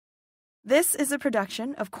This is a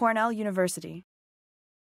production of Cornell University.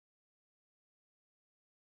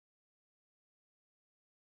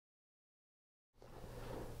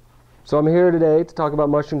 So I'm here today to talk about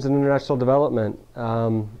mushrooms and international development.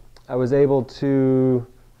 I was able to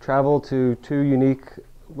travel to two unique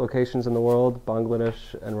locations in the world,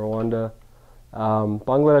 Bangladesh and Rwanda.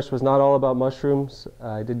 Bangladesh was not all about mushrooms.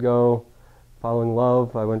 I did go following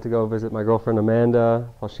love. I went to go visit my girlfriend Amanda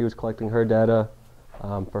while she was collecting her data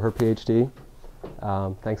for her PhD.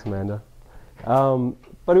 Thanks, Amanda.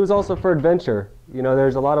 But it was also for adventure. You know,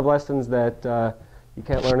 there's a lot of lessons that you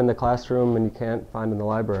can't learn in the classroom and you can't find in the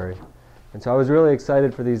library. And so I was really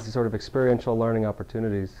excited for these sort of experiential learning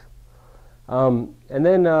opportunities. And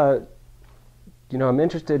then, you know, I'm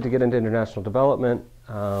interested to get into international development.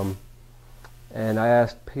 And I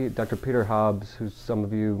asked Dr. Peter Hobbs, who some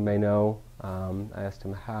of you may know, I asked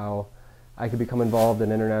him how I could become involved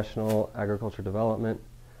in international agriculture development.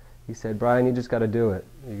 He said, Brian, you just got to do it.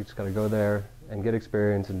 You just got to go there and get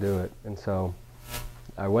experience and do it. And so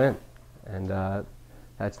I went, and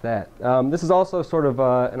that's that. This is also sort of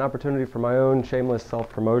an opportunity for my own shameless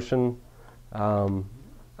self-promotion. I'm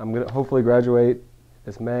going to hopefully graduate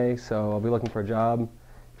this May, so I'll be looking for a job.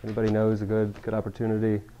 If anybody knows a good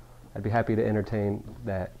opportunity, I'd be happy to entertain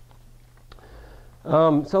that.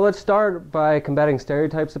 So let's start by combating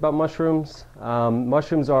stereotypes about mushrooms.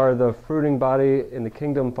 Mushrooms are the fruiting body in the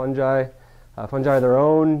kingdom fungi. Fungi are their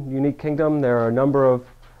own unique kingdom. There are a number of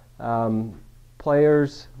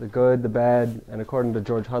players, the good, the bad, and according to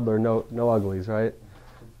George Hudler, no uglies, right?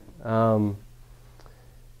 And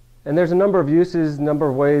there's a number of uses, number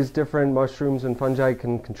of ways different mushrooms and fungi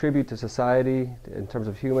can contribute to society in terms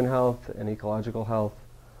of human health and ecological health.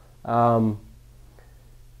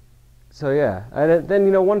 So yeah, and then,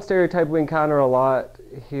 you know, one stereotype we encounter a lot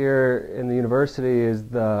here in the university is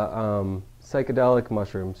the psychedelic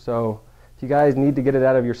mushroom. So if you guys need to get it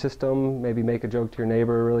out of your system, maybe make a joke to your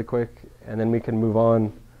neighbor really quick, and then we can move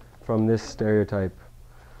on from this stereotype.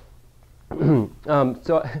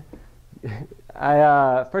 So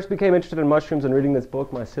I first became interested in mushrooms in reading this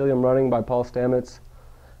book, Mycelium Running by Paul Stamets.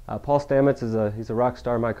 Paul Stamets is he's a rock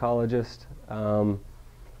star mycologist,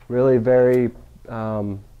 really very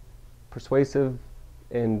persuasive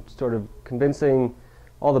in sort of convincing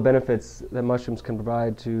all the benefits that mushrooms can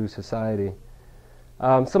provide to society.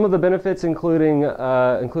 Some of the benefits include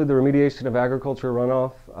the remediation of agriculture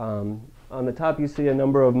runoff. On the top you see a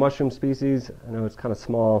number of mushroom species. I know it's kind of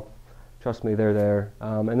small. Trust me, they're there.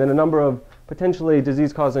 And then a number of potentially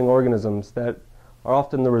disease-causing organisms that are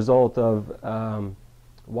often the result of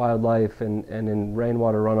wildlife and in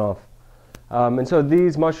rainwater runoff. And so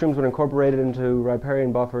these mushrooms, when incorporated into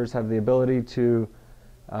riparian buffers, have the ability to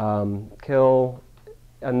kill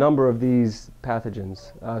a number of these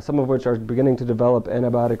pathogens, some of which are beginning to develop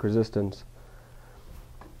antibiotic resistance.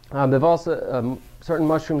 They've also, certain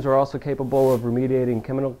mushrooms are also capable of remediating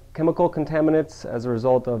chemical contaminants as a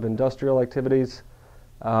result of industrial activities.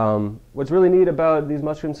 What's really neat about these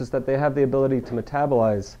mushrooms is that they have the ability to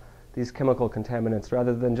metabolize these chemical contaminants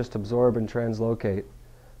rather than just absorb and translocate,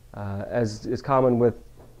 as is common with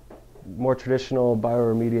more traditional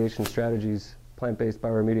bioremediation strategies, plant-based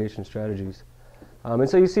bioremediation strategies. And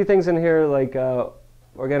so you see things in here like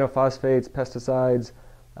organophosphates, pesticides,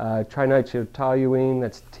 trinitrotoluene,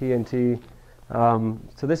 that's TNT.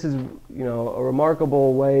 So this is, you know, a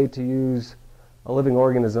remarkable way to use a living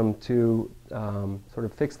organism to sort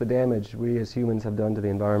of fix the damage we as humans have done to the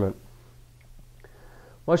environment.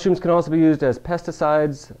 Mushrooms can also be used as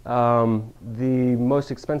pesticides. The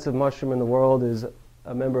most expensive mushroom in the world is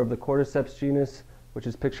a member of the Cordyceps genus, which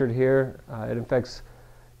is pictured here. It infects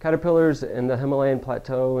caterpillars in the Himalayan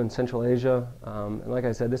plateau in Central Asia. And like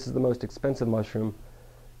I said, this is the most expensive mushroom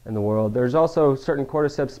in the world. There's also certain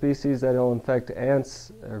Cordyceps species that will infect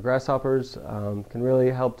ants or grasshoppers, can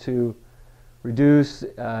really help to reduce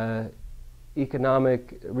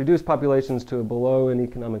populations to below an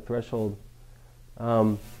economic threshold.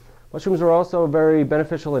 Mushrooms are also very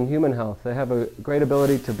beneficial in human health. They have a great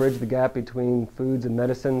ability to bridge the gap between foods and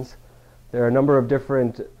medicines. There are a number of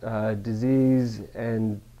different disease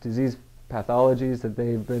pathologies that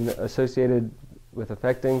they've been associated with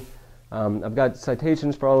affecting. I've got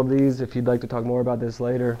citations for all of these if you'd like to talk more about this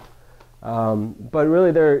later. But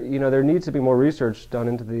really there needs to be more research done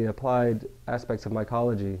into the applied aspects of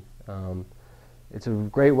mycology. It's a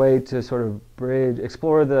great way to sort of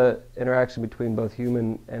explore the interaction between both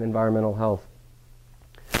human and environmental health.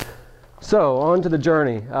 So, on to the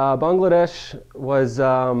journey. Bangladesh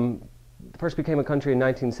first became a country in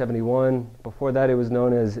 1971. Before that, it was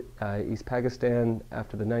known as East Pakistan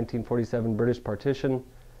after the 1947 British partition.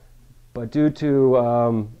 but due to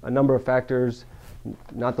a number of factors,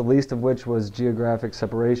 not the least of which was geographic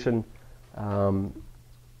separation,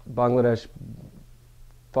 Bangladesh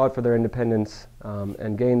fought for their independence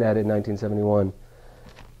and gained that in 1971.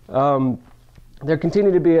 There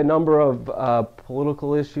continue to be a number of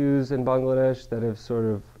political issues in Bangladesh that have sort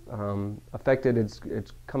of affected its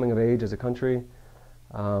coming of age as a country.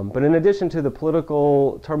 But in addition to the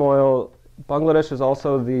political turmoil, Bangladesh is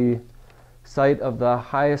also the site of the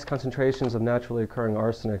highest concentrations of naturally occurring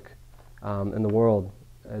arsenic in the world.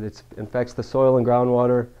 It infects the soil and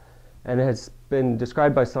groundwater, and it has been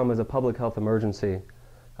described by some as a public health emergency.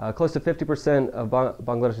 Close to 50% of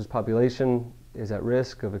Bangladesh's population is at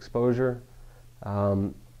risk of exposure,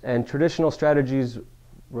 and traditional strategies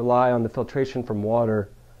rely on the filtration from water,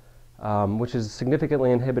 which is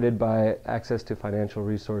significantly inhibited by access to financial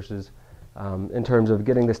resources in terms of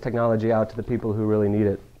getting this technology out to the people who really need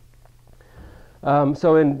it.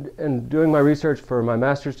 So in doing my research for my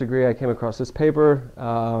master's degree, I came across this paper,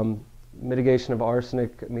 Mitigation of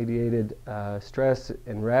Arsenic-Mediated Stress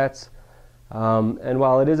in Rats. And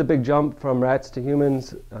while it is a big jump from rats to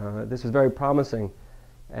humans, this is very promising.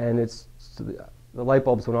 And the light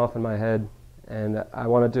bulbs went off in my head, and I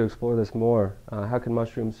wanted to explore this more. How can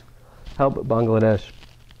mushrooms help Bangladesh?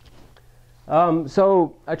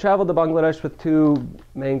 So I traveled to Bangladesh with two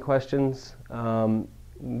main questions.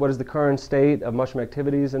 What is the current state of mushroom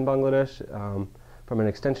activities in Bangladesh from an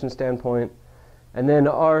extension standpoint? And then,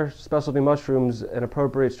 are specialty mushrooms an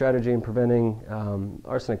appropriate strategy in preventing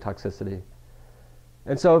arsenic toxicity?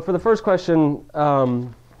 And so for the first question,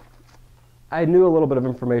 I knew a little bit of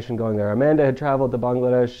information going there. Amanda had traveled to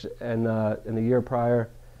Bangladesh in the year prior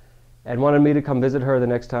and wanted me to come visit her the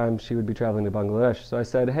next time she would be traveling to Bangladesh. So I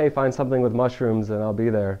said, hey, find something with mushrooms and I'll be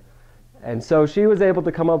there. And so she was able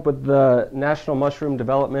to come up with the National Mushroom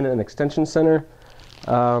Development and Extension Center,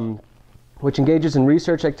 which engages in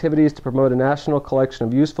research activities to promote a national collection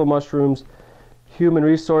of useful mushrooms, human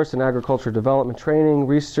resource and agriculture development training,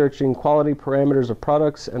 researching quality parameters of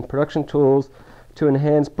products and production tools to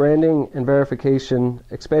enhance branding and verification,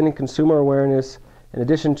 expanding consumer awareness, in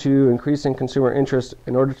addition to increasing consumer interest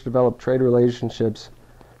in order to develop trade relationships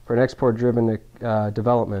for an export-driven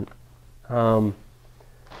development.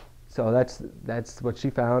 So that's what she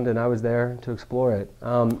found, and I was there to explore it.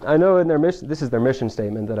 I know in their mission, this is their mission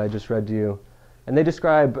statement that I just read to you, and they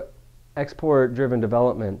describe export-driven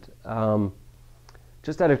development.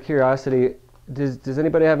 Just out of curiosity, does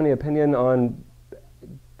anybody have any opinion on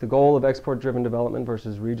the goal of export-driven development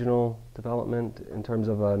versus regional development in terms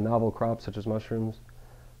of a novel crop such as mushrooms?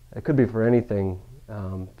 It could be for anything,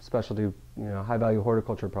 specialty, high-value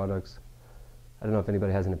horticulture products. I don't know if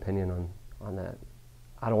anybody has an opinion on that.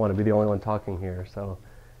 I don't want to be the only one talking here, so.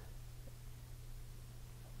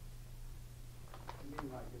 You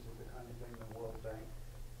mean like, is it the kind of thing the World Bank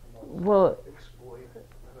exploit, in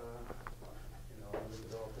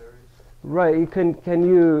developed areas? Right. Can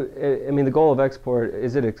you? I mean, the goal of export,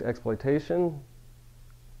 is it exploitation?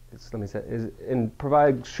 Let me say,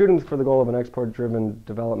 shooting for the goal of an export-driven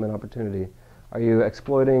development opportunity. Are you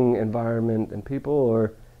exploiting environment and people,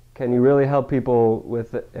 or can you really help people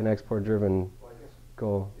with an export-driven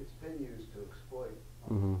goal? It's been used to exploit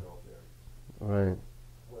Mm-hmm. developed areas. Right.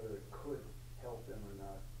 Whether it could help them or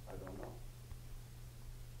not, I don't know.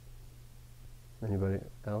 Anybody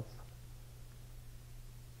else?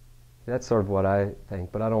 That's sort of what I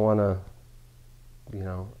think, but I don't want to,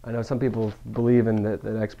 I know some people believe in that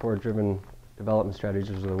export-driven development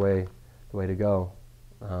strategies are the way to go.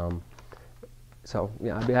 So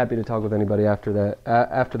yeah, I'd be happy to talk with anybody after that,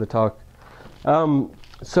 after the talk.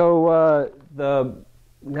 The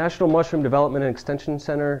National Mushroom Development and Extension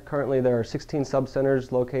Center, currently there are 16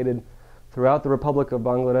 sub-centers located throughout the Republic of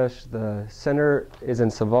Bangladesh. The center is in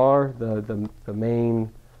Savar, the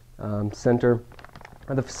main center.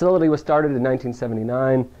 The facility was started in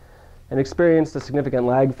 1979 and experienced a significant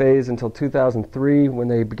lag phase until 2003 when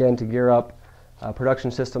they began to gear up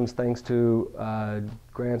production systems thanks to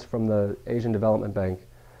grants from the Asian Development Bank.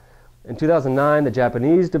 In 2009, the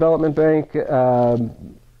Japanese Development Bank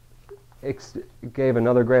gave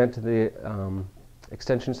another grant to the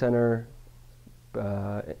Extension Center,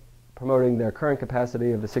 promoting their current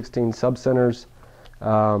capacity of the 16 sub-centers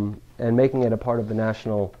and making it a part of the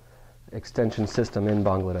national extension system in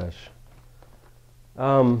Bangladesh.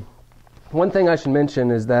 One thing I should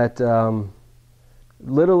mention is that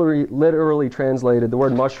literally translated, the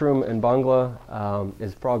word mushroom in Bangla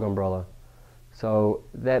is frog umbrella. So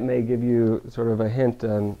that may give you sort of a hint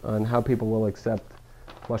on how people will accept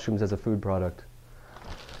mushrooms as a food product.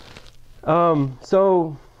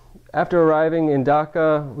 After arriving in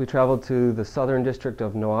Dhaka, we traveled to the southern district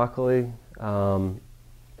of Noakhali,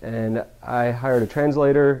 and I hired a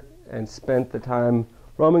translator and spent the time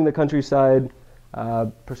roaming the countryside,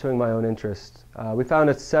 pursuing my own interests. We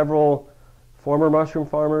found several former mushroom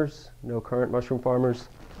farmers, no current mushroom farmers,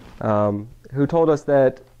 who told us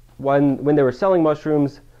that when they were selling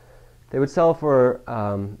mushrooms, they would sell for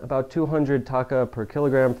about 200 taka per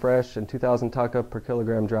kilogram fresh and 2,000 taka per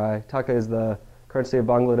kilogram dry. Taka is the currency of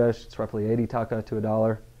Bangladesh. It's roughly 80 taka to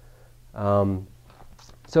 $1.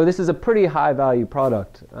 So this is a pretty high value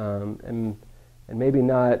product, and maybe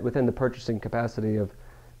not within the purchasing capacity of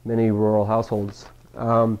many rural households.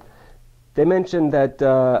 They mentioned that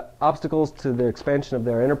obstacles to the expansion of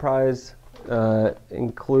their enterprise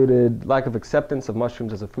included lack of acceptance of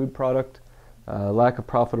mushrooms as a food product, lack of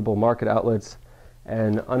profitable market outlets,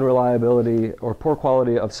 and unreliability or poor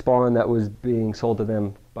quality of spawn that was being sold to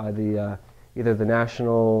them by the either the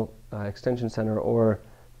National Extension Center or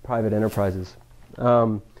private enterprises.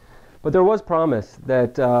 But there was promise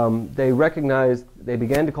that they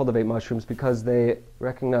began to cultivate mushrooms because they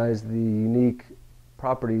recognized the unique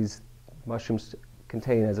properties mushrooms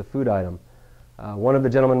contain as a food item. One of the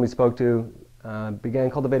gentlemen we spoke to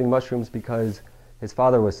began cultivating mushrooms because his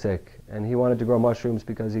father was sick, and he wanted to grow mushrooms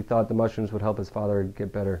because he thought the mushrooms would help his father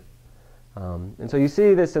get better. And so you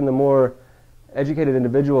see this in the more educated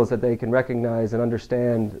individuals, that they can recognize and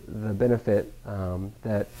understand the benefit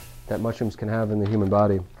that mushrooms can have in the human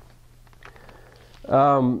body.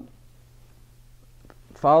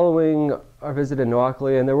 Following our visit in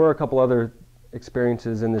Noakhali, and there were a couple other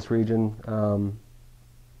experiences in this region. While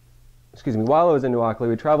I was in Noakhali,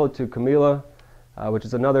 we traveled to Kumila, which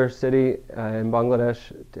is another city in Bangladesh,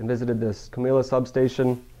 and visited this Kumila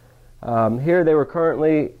substation. Here they were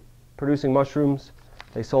currently producing mushrooms.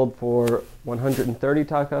 They sold for 130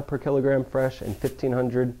 taka per kilogram fresh and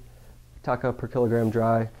 1,500 taka per kilogram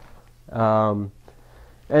dry. And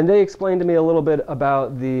they explained to me a little bit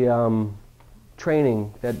about the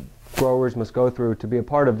training that growers must go through to be a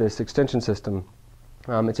part of this extension system.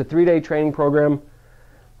 It's a 3-day training program.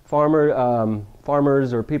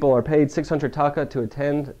 Farmers or people are paid 600 taka to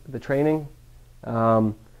attend the training,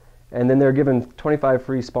 and then they're given 25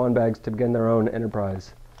 free spawn bags to begin their own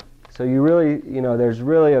enterprise. So you really, there's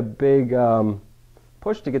really a big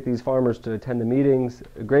push to get these farmers to attend the meetings.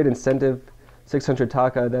 A great incentive, 600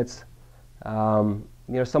 taka. That's some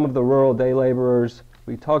of the rural day laborers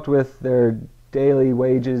we talked with, their daily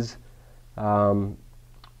wages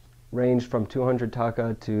ranged from 200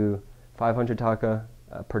 taka to 500 taka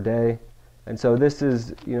per day. And so this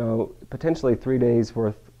is, potentially 3 days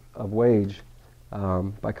worth of wage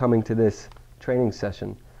by coming to this training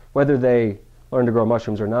session. Whether they learned to grow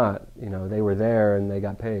mushrooms or not, they were there and they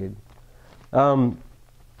got paid. So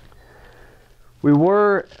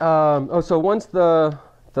once the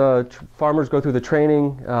farmers go through the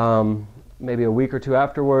training, maybe a week or two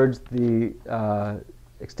afterwards, the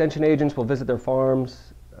extension agents will visit their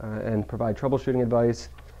farms and provide troubleshooting advice.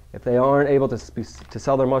 If they aren't able to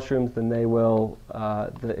sell their mushrooms, then they will,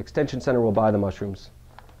 the extension center will buy the mushrooms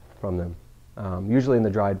from them, usually in the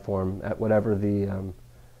dried form at whatever the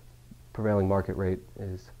prevailing market rate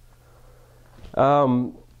is.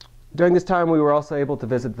 During this time, we were also able to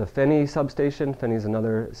visit the Feni substation. Feni is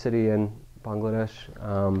another city in Bangladesh,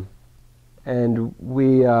 and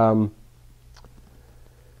we, on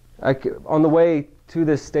the way to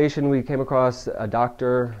this station, we came across a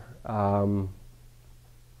doctor. I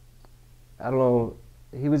don't know,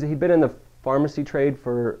 he'd been in the pharmacy trade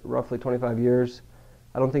for roughly 25 years.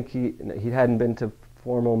 I don't think he hadn't been to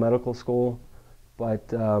formal medical school,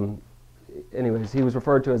 but anyways, he was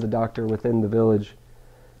referred to as a doctor within the village.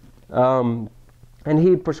 And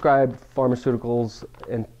he prescribed pharmaceuticals,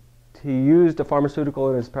 and he used a pharmaceutical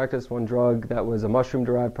in his practice, one drug that was a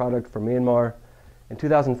mushroom-derived product from Myanmar. In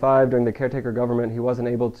 2005, during the caretaker government, he wasn't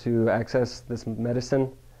able to access this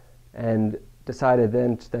medicine, and decided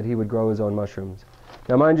then that he would grow his own mushrooms.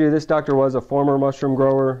 Now, mind you, this doctor was a former mushroom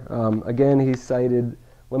grower. Again, he cited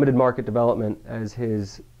limited market development as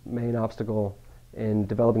his main obstacle in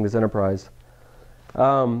developing this enterprise.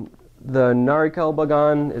 The Narikal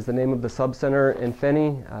Bagan is the name of the sub-center in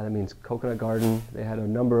Feni. That means coconut garden. They had a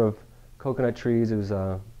number of coconut trees. It was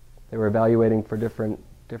they were evaluating for different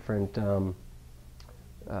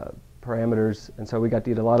parameters, and so we got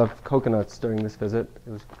to eat a lot of coconuts during this visit.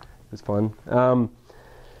 It was fun.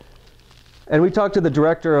 And we talked to the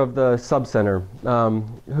director of the sub-center,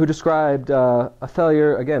 who described a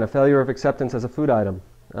failure of acceptance as a food item,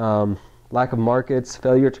 lack of markets,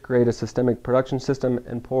 failure to create a systemic production system,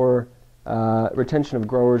 and poor retention of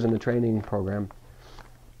growers in the training program.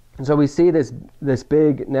 And so we see this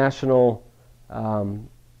big national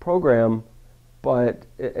program, but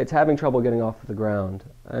it's having trouble getting off the ground.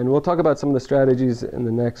 And we'll talk about some of the strategies in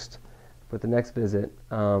with the next visit.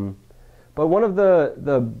 But one of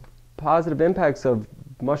the positive impacts of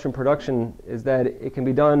mushroom production is that it can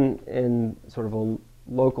be done in sort of a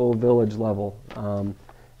local village level. In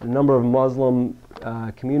a number of Muslim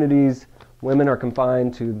communities, women are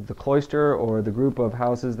confined to the cloister or the group of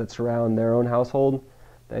houses that surround their own household.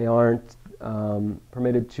 They aren't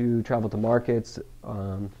permitted to travel to markets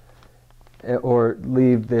or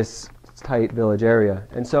leave this tight village area.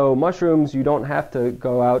 And so mushrooms, you don't have to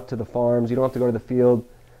go out to the farms, you don't have to go to the field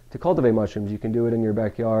to cultivate mushrooms. You can do it in your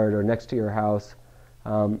backyard or next to your house.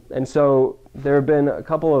 And so there have been a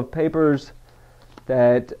couple of papers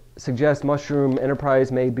that suggest mushroom enterprise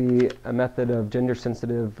may be a method of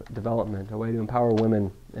gender-sensitive development, a way to empower women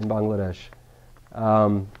in Bangladesh.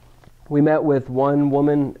 We met with one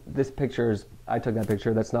woman. This picture is, I took that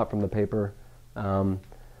picture, that's not from the paper.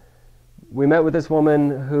 We met with this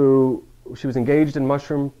woman who, she was engaged in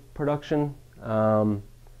mushroom production,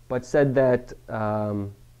 but said that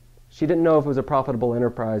she didn't know if it was a profitable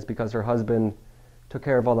enterprise because her husband took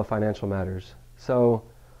care of all the financial matters. So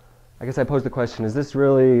I guess I posed the question, is this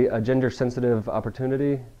really a gender-sensitive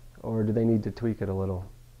opportunity, or do they need to tweak it a little?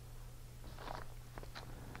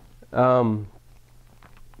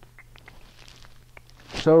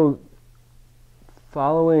 So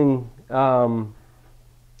following,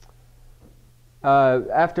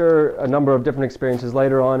 after a number of different experiences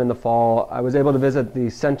later on in the fall, I was able to visit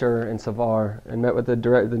the center in Savar and met with the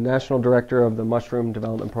national director of the Mushroom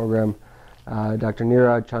Development Program, Dr.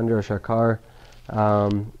 Neeraj Chandrasekhar.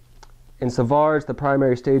 In Savar, it's the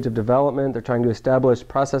primary stage of development. They're trying to establish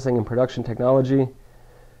processing and production technology.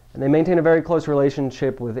 And they maintain a very close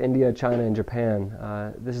relationship with India, China, and Japan.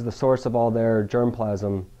 This is the source of all their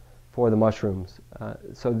germplasm for the mushrooms.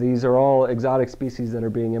 So these are all exotic species that are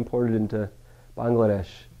being imported into Bangladesh.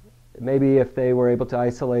 Maybe if they were able to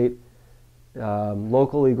isolate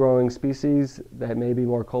locally growing species that may be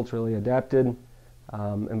more culturally adapted,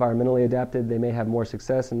 environmentally adapted, they may have more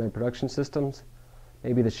success in their production systems.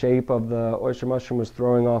 Maybe the shape of the oyster mushroom was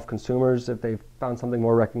throwing off consumers. If they found something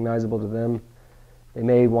more recognizable to them, they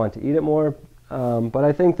may want to eat it more. But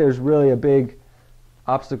I think there's really a big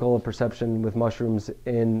obstacle of perception with mushrooms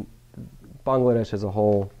in Bangladesh as a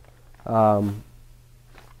whole.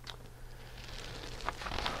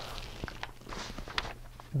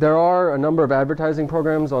 There are a number of advertising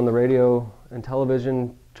programs on the radio and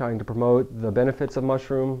television trying to promote the benefits of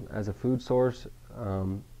mushroom as a food source.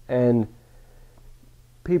 And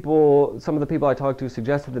some of the people I talked to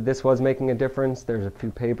suggested that this was making a difference. There's a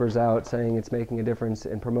few papers out saying it's making a difference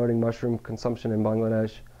in promoting mushroom consumption in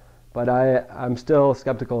Bangladesh. But I'm still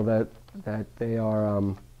skeptical that they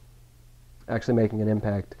are actually making an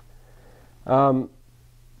impact.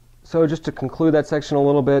 So just to conclude that section a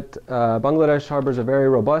little bit, Bangladesh harbors a very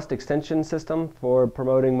robust extension system for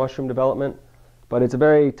promoting mushroom development, but it's a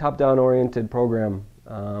very top-down oriented program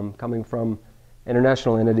coming from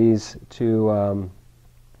international entities to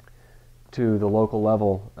the local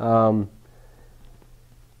level. Why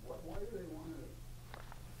do they want to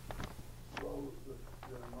grow the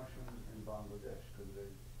mushrooms in Bangladesh? Could they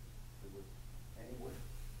do it anywhere?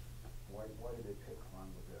 Why do they pick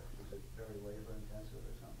Bangladesh? Is it very labor intensive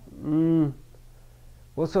or something?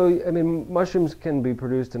 Well, so, I mean, mushrooms can be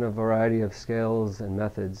produced in a variety of scales and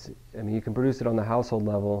methods. I mean, you can produce it on the household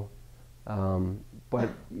level, but,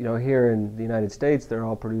 you know, here in the United States, they're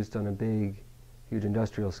all produced on a big, huge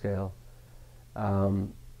industrial scale.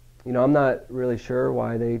 You know, I'm not really sure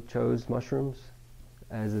why they chose mushrooms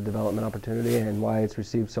as a development opportunity and why it's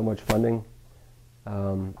received so much funding.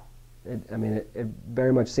 It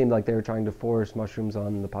very much seemed like they were trying to force mushrooms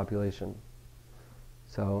on the population.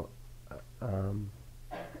 So,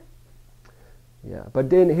 yeah. But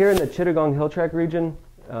then here in the Chittagong Hill Tract region,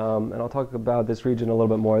 and I'll talk about this region a little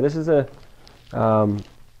bit more. This is an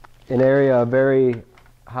area of very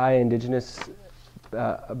high indigenous,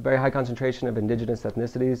 a very high concentration of indigenous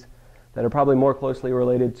ethnicities that are probably more closely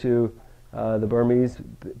related to the Burmese,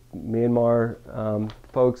 Myanmar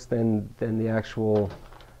folks than the actual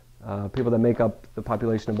people that make up the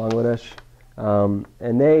population of Bangladesh.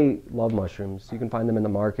 And they love mushrooms. You can find them in the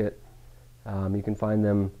market. You can find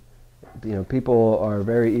them, you know, people are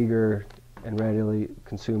very eager and readily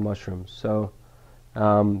consume mushrooms. So,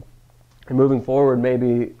 and moving forward,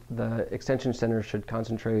 maybe the Extension Center should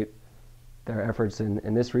concentrate their efforts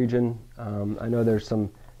in this region. I know there's some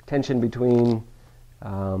tension between,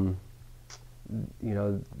 you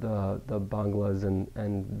know, the Banglas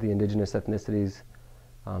and the indigenous ethnicities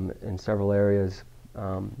in several areas.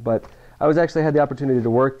 But I was actually had the opportunity to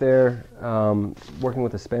work there, working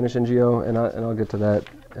with a Spanish NGO, and I'll get to that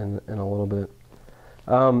in a little bit.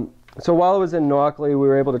 So while I was in Noakhli, we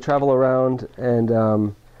were able to travel around, and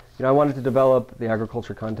you know, I wanted to develop the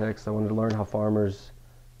agriculture context. I wanted to learn how farmers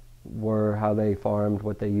were, how they farmed,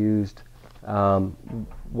 what they used.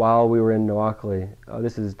 While we were in Noakhli,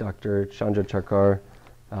 this is Dr. Chandra Charkar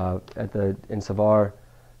in Savar.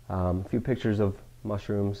 A few pictures of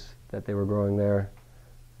mushrooms that they were growing there.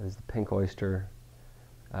 There's the pink oyster.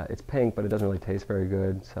 It's pink, but it doesn't really taste very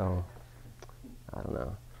good, so I don't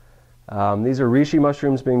know. These are reishi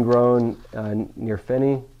mushrooms being grown near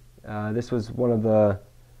Feni. This was one of the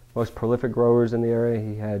most prolific growers in the area.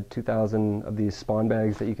 He had 2,000 of these spawn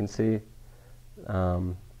bags that you can see.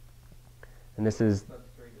 And this is...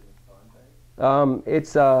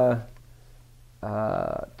 it's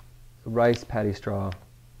rice paddy straw.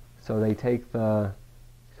 So they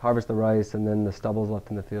harvest the rice, and then the stubble's left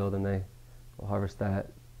in the field, and they will harvest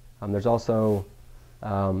that. There's also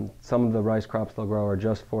some of the rice crops they'll grow are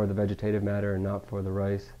just for the vegetative matter and not for the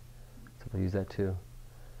rice, so they'll use that too.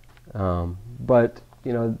 But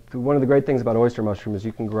you know, one of the great things about oyster mushroom is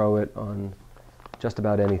you can grow it on just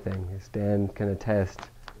about anything. As Dan can attest,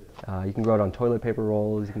 you can grow it on toilet paper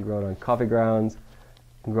rolls, you can grow it on coffee grounds,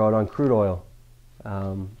 you can grow it on crude oil.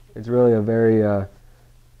 It's really a very,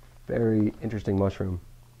 very interesting mushroom.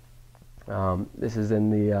 This is in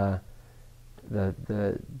the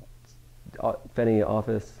Feni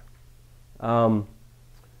office. And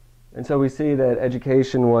so we see that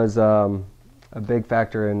education was a big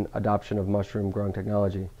factor in adoption of mushroom growing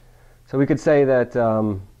technology. So we could say that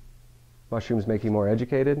mushrooms make you more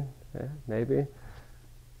educated, maybe,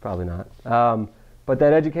 probably not. But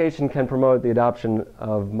that education can promote the adoption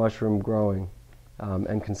of mushroom growing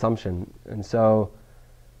and consumption. And so,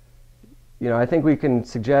 you know, I think we can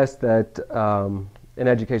suggest that an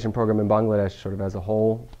education program in Bangladesh sort of as a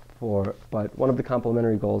whole, but one of the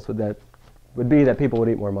complementary goals would be that people would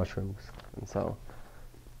eat more mushrooms. And so,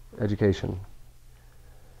 education.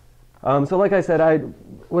 So like I said, I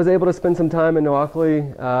was able to spend some time in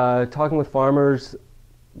Noakhli, talking with farmers,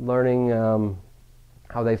 learning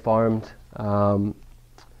how they farmed.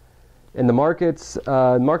 In the markets,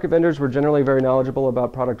 market vendors were generally very knowledgeable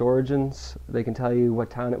about product origins. They can tell you what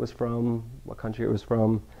town it was from, what country it was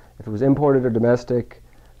from, if it was imported or domestic.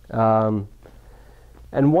 And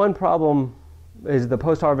one problem is the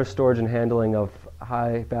post-harvest storage and handling of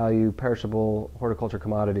high-value, perishable horticulture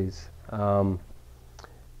commodities.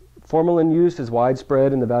 Formalin use is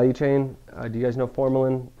widespread in the value chain. Do you guys know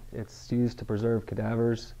formalin? It's used to preserve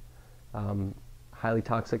cadavers, highly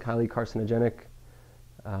toxic, highly carcinogenic.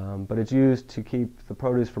 But it's used to keep the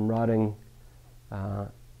produce from rotting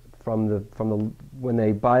when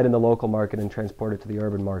they buy it in the local market and transport it to the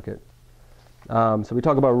urban market. So we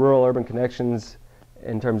talk about rural-urban connections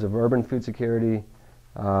in terms of urban food security,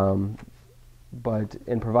 but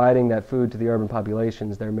in providing that food to the urban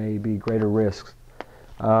populations, there may be greater risks.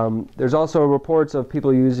 There's also reports of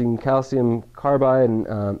people using calcium carbide and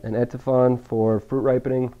etifon for fruit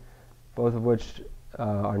ripening, both of which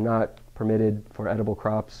are not permitted for edible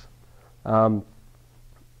crops. And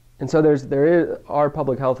so there are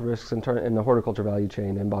public health risks in the horticulture value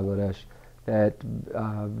chain in Bangladesh that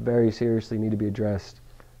very seriously need to be addressed.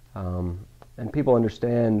 And people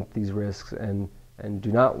understand these risks and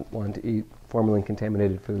do not want to eat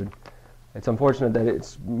formalin-contaminated food. It's unfortunate that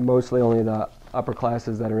it's mostly only the upper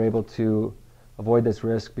classes that are able to avoid this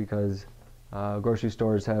risk because grocery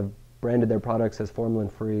stores have branded their products as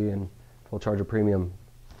formalin-free and will charge a premium.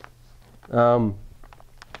 In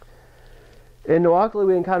Noakhli,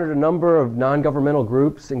 we encountered a number of non-governmental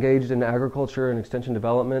groups engaged in agriculture and extension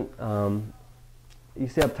development. You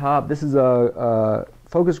see up top, this is a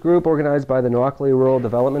focus group organized by the Noakhli Rural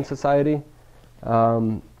Development Society.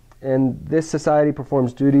 And this society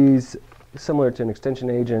performs duties similar to an extension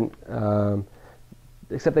agent,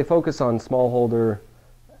 except they focus on smallholder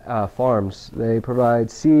farms. They provide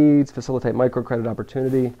seeds, facilitate microcredit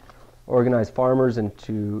opportunity, organize farmers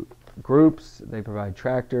into groups. They provide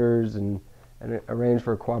tractors and arrange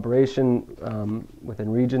for cooperation within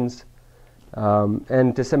regions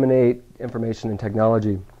and disseminate information and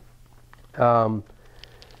technology. When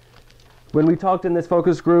we talked in this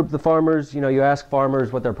focus group, the farmers, you ask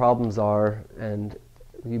farmers what their problems are, and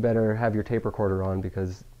you better have your tape recorder on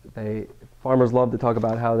because farmers love to talk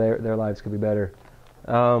about how their lives could be better.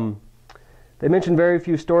 They mentioned very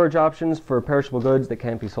few storage options for perishable goods that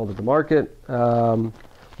can't be sold at the market.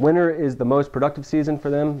 Winter is the most productive season for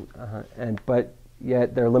them, but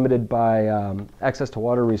yet they're limited by access to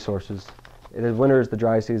water resources. Winter is the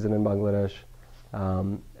dry season in Bangladesh,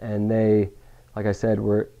 and they like I said,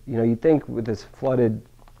 you'd think with this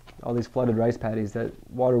all these flooded rice paddies that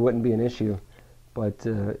water wouldn't be an issue, but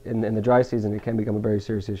in the dry season it can become a very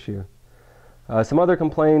serious issue. Some other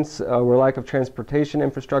complaints were lack of transportation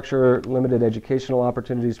infrastructure, limited educational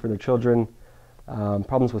opportunities for their children,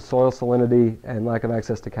 problems with soil salinity, and lack of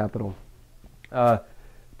access to capital.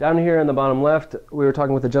 Down here in the bottom left, we were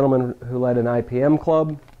talking with a gentleman who led an IPM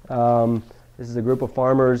club. This is a group of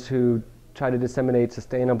farmers who try to disseminate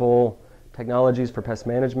sustainable technologies for pest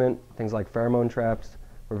management. Things like pheromone traps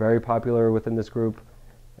were very popular within this group.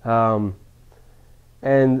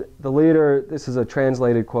 And the leader, this is a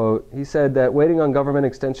translated quote, he said that waiting on government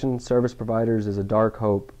extension service providers is a dark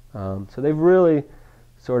hope. So they've really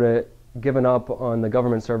sort of given up on the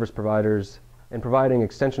government service providers and providing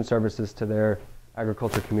extension services to their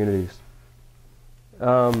agriculture communities.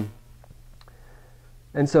 And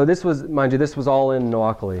so this was, mind you, this was all in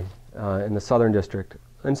Noakhali, in the southern district.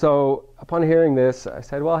 And so upon hearing this, I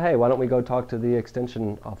said, well, hey, why don't we go talk to the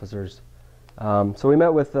extension officers? So we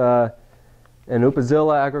met with an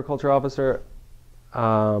Upazila agriculture officer.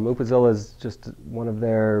 Upazila is just one of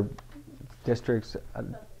their districts,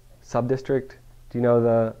 sub-district. Do you know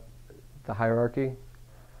the hierarchy?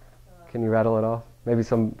 Can you rattle it off? Maybe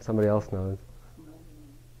somebody else knows.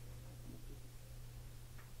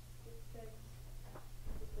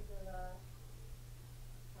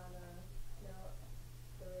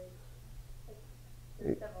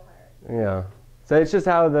 Yeah. So it's just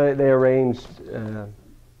how they arranged. Yeah.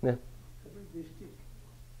 District.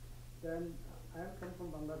 Then I am come from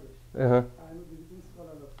Bangladesh. Uh-huh. I am a visiting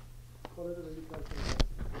scholar of College of Agriculture.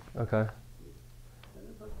 Okay. Then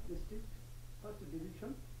the first district, first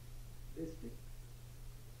division, district,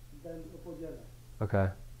 then Upazila. Okay.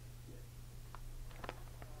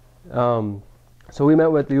 So we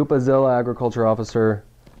met with the Upazila agriculture officer,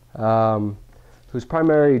 whose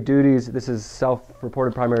primary duties, this is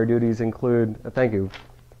self-reported primary duties, include,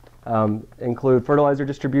 include fertilizer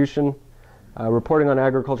distribution, reporting on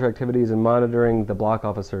agriculture activities, and monitoring the block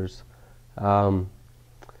officers. And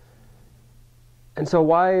so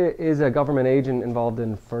why is a government agent involved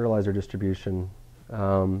in fertilizer distribution?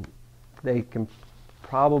 They can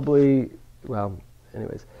probably, well,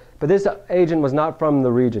 anyways. But this agent was not from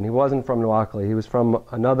the region. He wasn't from Noakhali. He was from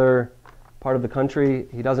another part of the country.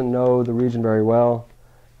 He doesn't know the region very well.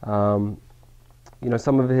 Some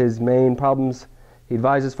of his main problems, he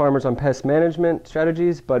advises farmers on pest management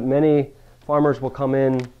strategies, but many farmers will come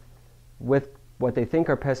in with what they think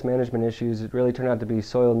are pest management issues. It really turn out to be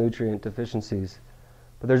soil nutrient deficiencies.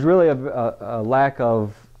 But there's really a lack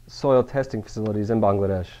of soil testing facilities in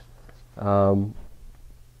Bangladesh.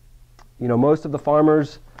 Most of the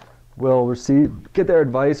farmers will get their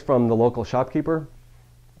advice from the local shopkeeper.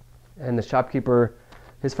 And the shopkeeper,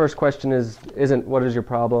 his first question isn't what is your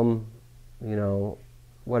problem,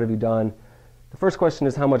 what have you done? The first question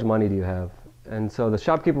is how much money do you have? And so the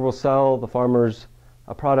shopkeeper will sell the farmers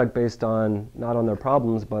a product based on, not on their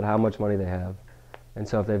problems, but how much money they have. And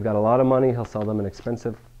so if they've got a lot of money, he'll sell them an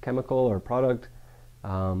expensive chemical or product.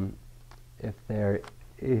 If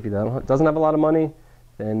he doesn't have a lot of money,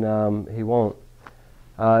 then he won't.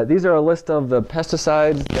 These are a list of the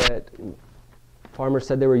pesticides that farmers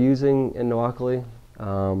said they were using in Noakhali. I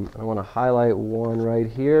want to highlight one right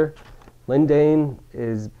here. Lindane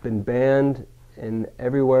has been banned in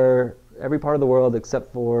every part of the world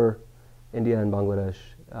except for India and Bangladesh.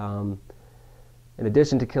 In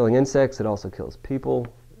addition to killing insects, it also kills people,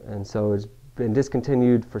 and so it's been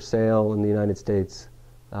discontinued for sale in the United States.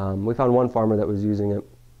 We found one farmer that was using it.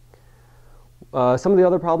 Some of the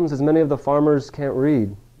other problems is many of the farmers can't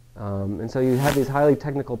read, and so you have these highly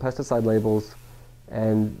technical pesticide labels,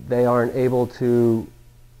 and they aren't able to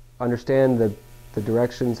understand the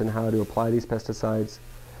directions and how to apply these pesticides.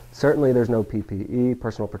 Certainly there's no PPE,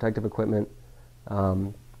 personal protective equipment,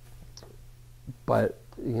 but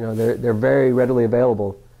they're very readily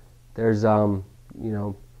available. There's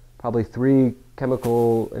probably 3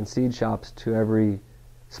 chemical and seed shops to every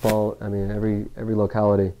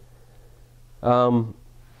locality.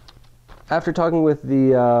 After talking with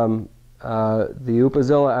the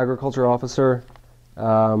Upazila agriculture officer,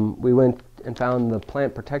 we went and found the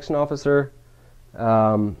plant protection officer,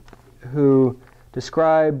 who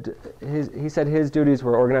described he said his duties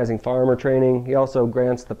were organizing farmer training. He also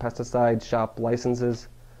grants the pesticide shop licenses.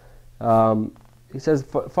 He says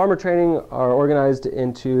farmer training are organized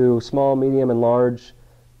into small, medium, and large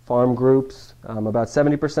farm groups. About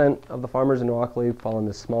 70% of the farmers in Noakhali fall in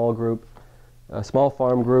this small group. A small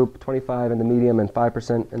farm group, 25 in the medium, and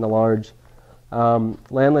 5% in the large.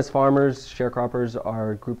 Landless farmers, sharecroppers,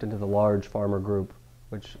 are grouped into the large farmer group,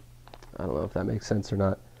 which I don't know if that makes sense or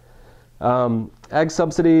not. Ag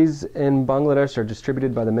subsidies in Bangladesh are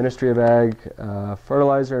distributed by the Ministry of Ag.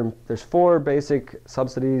 Fertilizer, there's 4 basic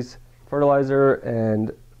subsidies. Fertilizer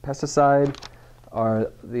and pesticide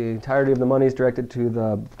are the entirety of the money is directed to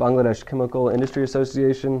the Bangladesh Chemical Industry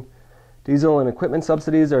Association. Diesel and equipment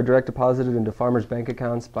subsidies are direct deposited into farmers' bank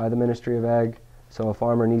accounts by the Ministry of Ag. So a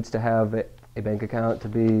farmer needs to have a bank account to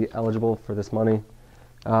be eligible for this money.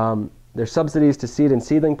 There's subsidies to seed and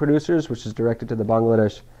seedling producers, which is directed to the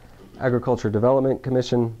Bangladesh Agriculture Development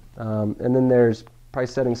Commission. And then there's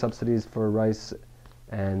price-setting subsidies for rice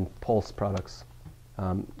and pulse products.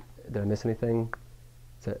 Did I miss anything?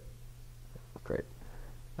 That's it. Great.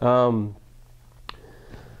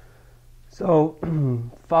 So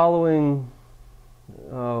following,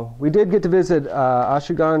 we did get to visit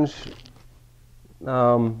Ashuganj.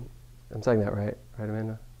 I'm saying that right? Right,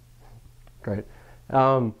 Amanda? Great.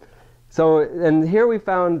 So, and here we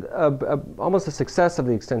found almost a success of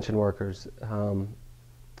the extension workers.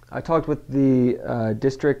 I talked with the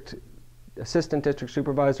assistant district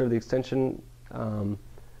supervisor of the extension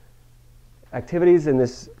activities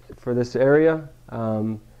for this area.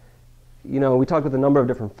 You know, we talked with a number of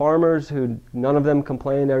different farmers who none of them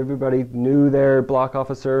complained. Everybody knew their block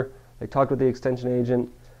officer. They talked with the extension agent.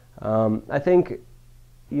 I think,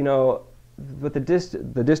 you know, what the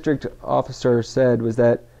district officer said was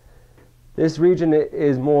that this region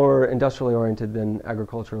is more industrially oriented than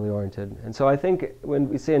agriculturally oriented. And so I think when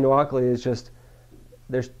we say in Noakhali is just,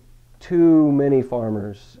 there's too many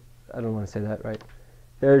farmers. I don't want to say that, right?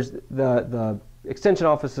 There's the extension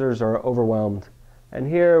officers are overwhelmed. And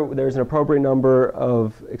here there's an appropriate number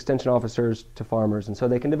of extension officers to farmers. And so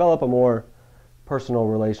they can develop a more personal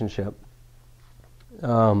relationship.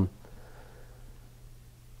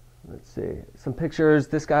 Let's see, some pictures.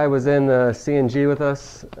 This guy was in the CNG with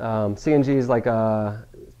us. CNG is like a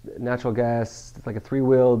natural gas, it's like a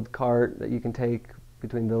 3-wheeled cart that you can take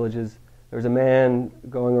between villages. There was a man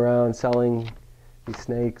going around selling these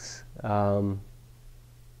snakes.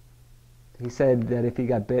 He said that if he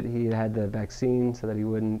got bit, he had the vaccine so that he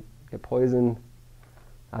wouldn't get poisoned.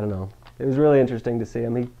 I don't know. It was really interesting to see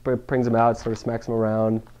him. He brings him out, sort of smacks him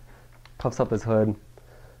around, puffs up his hood.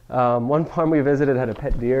 One farm we visited had a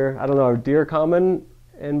pet deer. I don't know, are deer common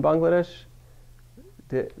in Bangladesh?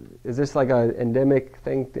 Is this like an endemic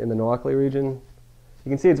thing in the Noakhali region? You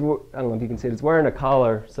can see I don't know if you can see it, it's wearing a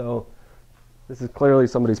collar, so this is clearly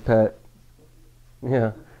somebody's pet.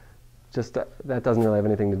 Yeah, just that doesn't really have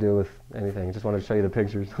anything to do with anything. I just wanted to show you the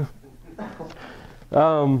pictures.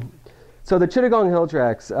 So the Chittagong Hill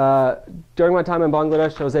Tracks. During my time in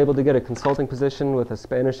Bangladesh, I was able to get a consulting position with a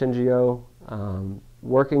Spanish NGO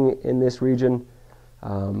working in this region.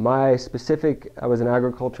 I was an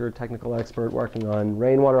agriculture technical expert working on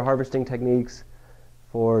rainwater harvesting techniques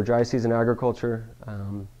for dry season agriculture.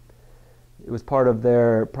 It was part of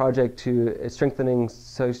their project to strengthening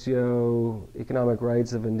socio-economic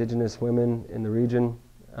rights of indigenous women in the region.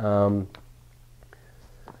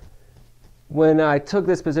 When I took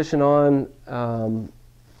this position on,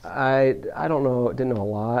 I didn't know a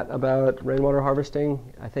lot about rainwater harvesting.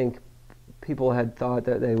 I think people had thought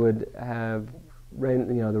that they would have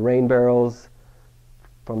the rain barrels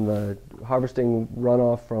from the harvesting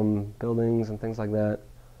runoff from buildings and things like that.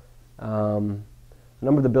 A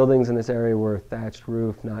number of the buildings in this area were thatched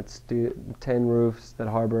roof, not tin roofs that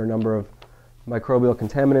harbor a number of microbial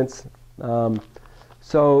contaminants.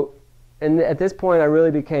 And at this point, I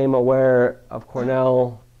really became aware of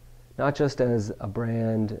Cornell, not just as a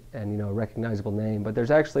brand and a recognizable name, but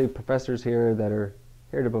there's actually professors here that are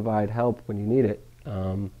here to provide help when you need it.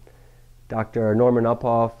 Dr. Norman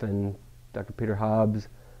Uphoff and Dr. Peter Hobbs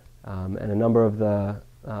and a number of the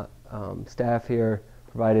staff here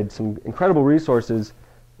provided some incredible resources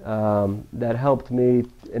that helped me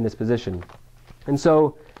in this position. And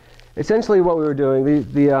so essentially what we were doing, we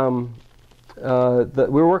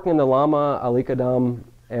were working in the Lama Alikadam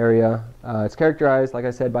area. It's characterized, like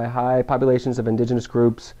I said, by high populations of indigenous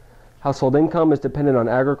groups. Household income is dependent on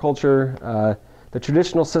agriculture. The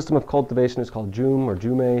traditional system of cultivation is called Jume or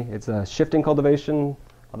Jume. It's a shifting cultivation,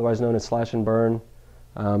 otherwise known as slash and burn.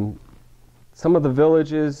 Some of the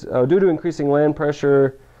villages, due to increasing land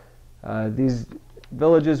pressure, these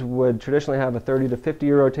villages would traditionally have a 30 to 50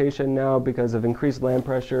 year rotation. Now, because of increased land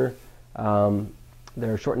pressure,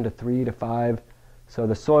 they're shortened to 3 to 5. So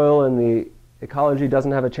the soil and the ecology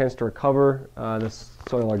doesn't have a chance to recover the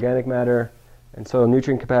soil organic matter and soil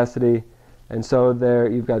nutrient capacity. And so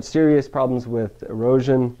you've got serious problems with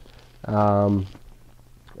erosion and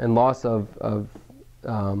loss of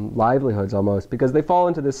livelihoods almost, because they fall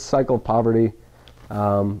into this cycle of poverty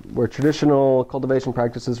where traditional cultivation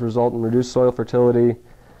practices result in reduced soil fertility,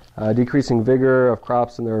 decreasing vigor of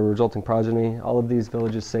crops and their resulting progeny. All of these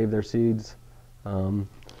villages save their seeds,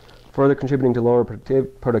 further contributing to lower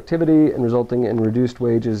productivity and resulting in reduced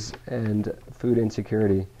wages and food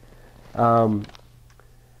insecurity.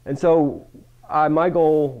 And so my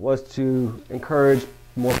goal was to encourage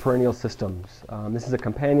more perennial systems. This is a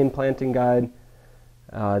companion planting guide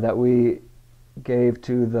that we gave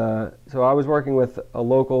to so I was working with a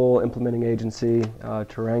local implementing agency,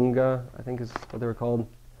 Teranga, I think is what they were called,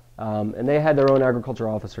 and they had their own agriculture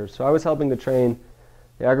officers. So I was helping to train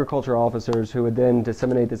the agriculture officers who would then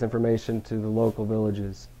disseminate this information to the local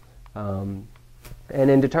villages. And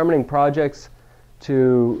in determining projects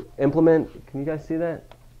to implement, can you guys see that?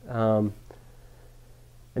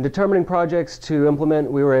 In determining projects to implement,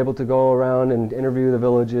 we were able to go around and interview the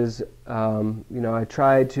villages. I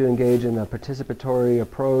tried to engage in a participatory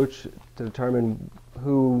approach to determine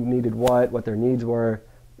who needed what their needs were,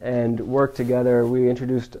 and work together. We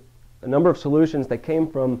introduced a number of solutions that came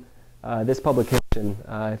from this publication.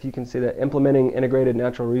 If you can see that, implementing integrated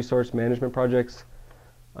natural resource management projects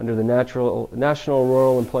under the National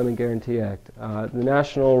Rural Employment Guarantee Act. The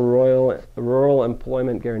National Rural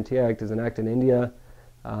Employment Guarantee Act is an act in India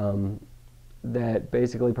that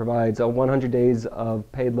basically provides 100 days of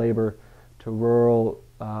paid labor to rural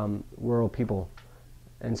people.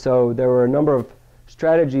 And so there were a number of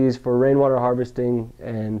strategies for rainwater harvesting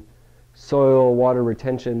and soil water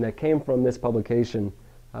retention that came from this publication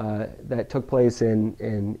that took place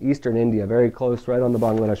in eastern India, very close, right on the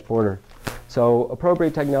Bangladesh border. So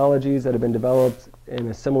appropriate technologies that have been developed in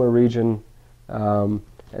a similar region, and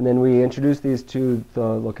then we introduced these to the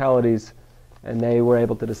localities, and they were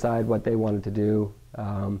able to decide what they wanted to do.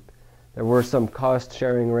 There were some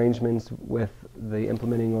cost-sharing arrangements with the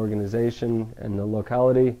implementing organization and the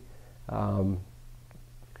locality.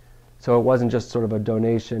 So it wasn't just sort of a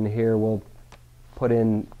donation, here we'll put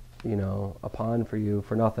in a pond for you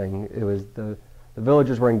for nothing. It was the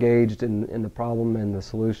villagers were engaged in the problem and the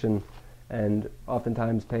solution, and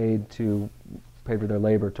oftentimes paid for their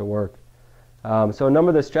labor to work. So a number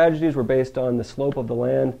of the strategies were based on the slope of the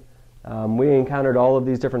land. We encountered all of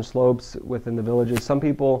these different slopes within the villages. Some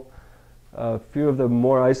people, a few of the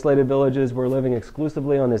more isolated villages, were living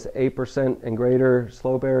exclusively on this 8% and greater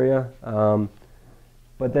slope area.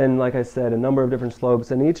 But then, like I said, a number of different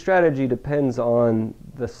slopes, and each strategy depends on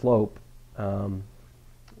the slope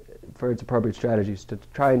for its appropriate strategies, to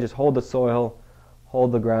try and just hold the soil,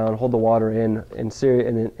 hold the ground, hold the water in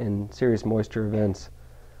serious moisture events.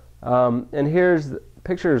 And here's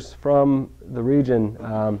pictures from the region.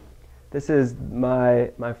 This is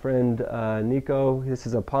my friend Nico. This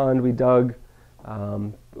is a pond we dug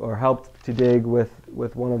or helped to dig with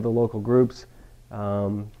one of the local groups.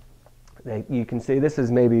 You can see this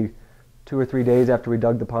is maybe 2 or 3 days after we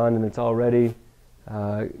dug the pond, and it's already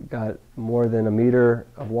got more than 1 meter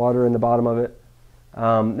of water in the bottom of it.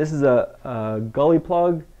 This is a gully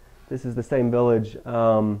plug. This is the same village,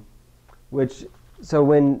 so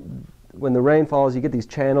when the rain falls, you get these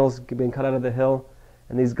channels being cut out of the hill,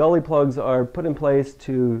 and these gully plugs are put in place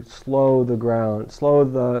to slow the ground, slow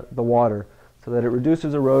the water, so that it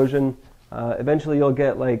reduces erosion. Eventually you'll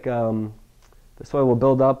get the soil will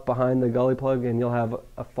build up behind the gully plug, and you'll have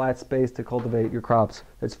a flat space to cultivate your crops.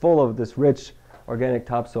 It's full of this rich organic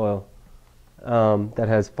topsoil that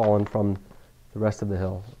has fallen from the rest of the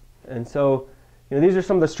hill. And so, these are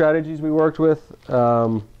some of the strategies we worked with.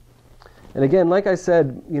 And again, like I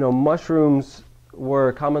said, mushrooms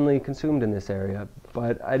were commonly consumed in this area,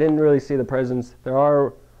 but I didn't really see the presence. There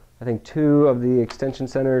are, I think, 2 of the extension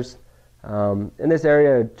centers. In this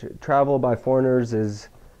area, travel by foreigners is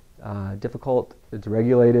difficult. It's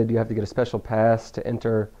regulated. You have to get a special pass to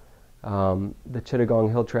enter the Chittagong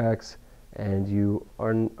Hill Tracts, and you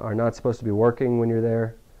are not supposed to be working when you're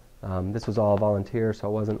there. This was all volunteer, so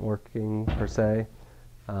I wasn't working per se.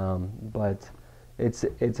 But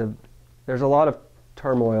there's a lot of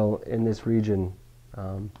turmoil in this region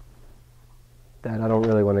that I don't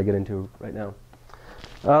really want to get into right now.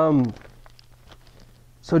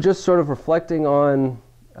 So just sort of reflecting on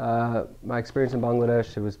my experience in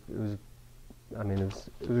Bangladesh, it was a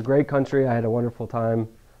great country. I had a wonderful time.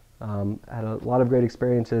 Had a lot of great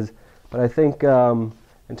experiences, but I think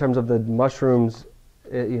in terms of the mushrooms,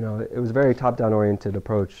 it was a very top-down oriented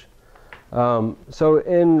approach. So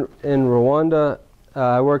in Rwanda,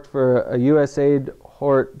 I worked for a USAID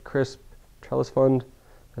Hort Crisp Trellis Fund.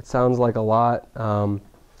 That sounds like a lot.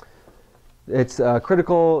 It's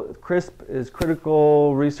CRISP is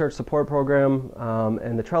Critical Research Support Program,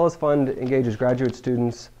 and the Trellis Fund engages graduate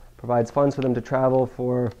students, provides funds for them to travel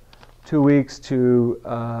for 2 weeks to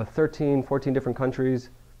 13, 14 different countries.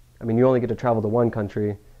 I mean, you only get to travel to one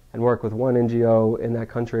country, and work with one NGO in that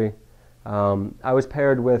country. I was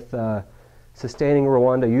paired with Sustaining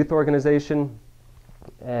Rwanda Youth Organization,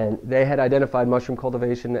 and they had identified mushroom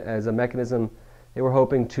cultivation as a mechanism. They were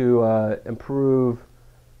hoping to improve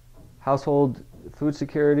household food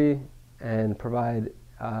security and provide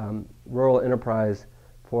rural enterprise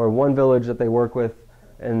for one village that they work with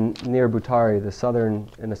near Butare,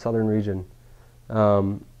 in the southern region.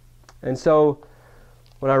 And so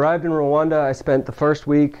when I arrived in Rwanda, I spent the first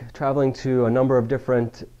week traveling to a number of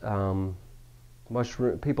different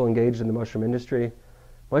people engaged in the mushroom industry.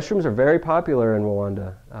 Mushrooms are very popular in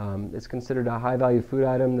Rwanda. It's considered a high-value food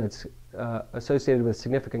item that's associated with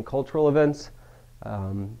significant cultural events.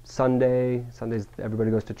 Sundays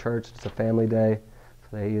everybody goes to church. It's a family day,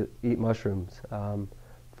 so they eat mushrooms.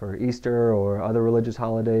 For Easter or other religious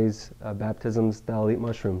holidays, baptisms, they'll eat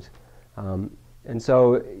mushrooms. And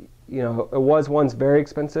so, it was once very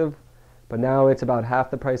expensive, but now it's about half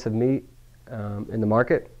the price of meat in the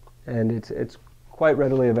market, and it's quite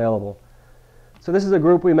readily available. So this is a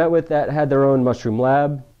group we met with that had their own mushroom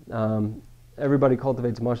lab. Everybody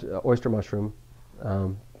cultivates oyster mushroom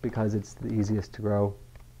because it's the easiest to grow.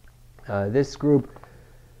 This group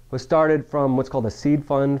was started from what's called a seed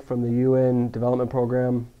fund from the UN development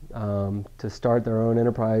program to start their own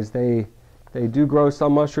enterprise. They do grow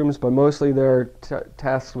some mushrooms, but mostly they're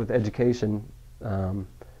tasked with education, and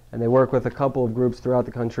they work with a couple of groups throughout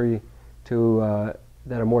the country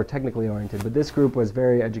that are more technically oriented. But this group was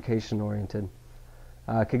very education oriented.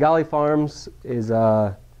 Kigali Farms is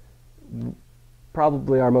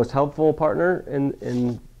probably our most helpful partner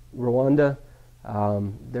in Rwanda.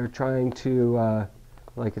 They're trying to,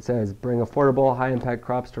 like it says, bring affordable, high-impact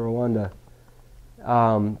crops to Rwanda.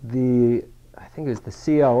 I think it was the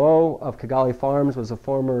COO of Kigali Farms was a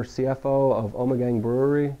former CFO of Omegang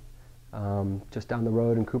Brewery, just down the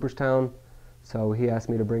road in Cooperstown. So he asked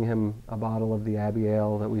me to bring him a bottle of the Abbey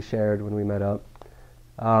Ale that we shared when we met up.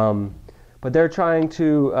 But they're trying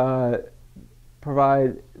to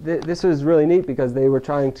provide, this was really neat because they're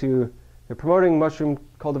promoting mushroom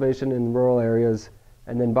cultivation in rural areas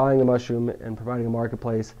and then buying the mushroom and providing a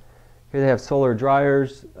marketplace. Here they have solar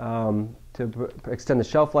dryers to extend the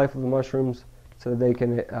shelf life of the mushrooms so that they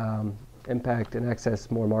can impact and access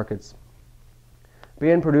more markets.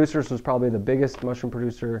 Bryan Producers was probably the biggest mushroom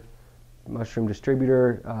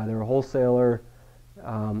distributor. They're a wholesaler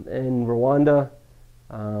in Rwanda.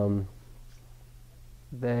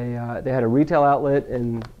 They had a retail outlet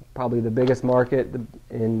in probably the biggest market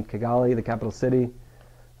in Kigali, the capital city.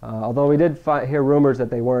 Although we did hear rumors that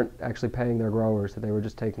they weren't actually paying their growers, that they were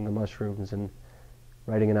just taking the mushrooms and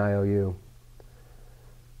writing an IOU.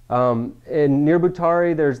 Near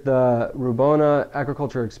Butare, there's the Rubona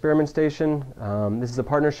Agriculture Experiment Station. This is a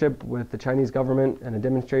partnership with the Chinese government and a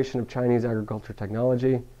demonstration of Chinese agriculture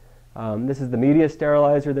technology. This is the media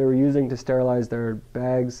sterilizer they were using to sterilize their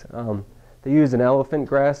bags. They use an elephant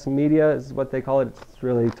grass media, is what they call it. It's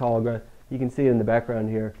really tall grass. You can see it in the background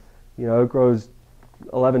here. It grows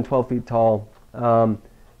 11, 12 feet tall.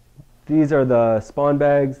 These are the spawn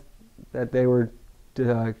bags that they were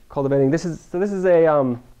cultivating. This is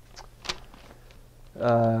a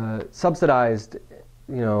subsidized.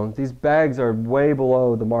 These bags are way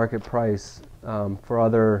below the market price for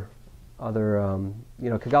other.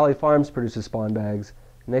 Kigali Farms produces spawn bags,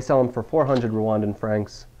 and they sell them for 400 Rwandan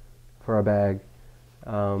francs for a bag.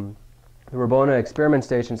 The Rubona Experiment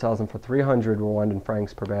Station sells them for 300 Rwandan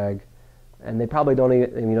francs per bag, and they probably don't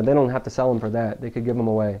even, they don't have to sell them for that. They could give them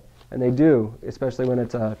away, and they do, especially when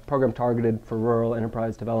it's a program targeted for rural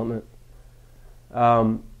enterprise development.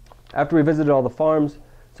 After we visited all the farms,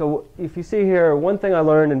 so if you see here, one thing I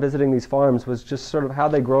learned in visiting these farms was just sort of how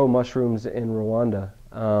they grow mushrooms in Rwanda.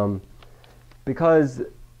 Because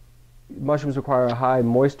mushrooms require a high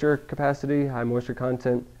moisture capacity, high moisture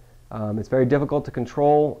content, it's very difficult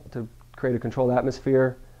to create a controlled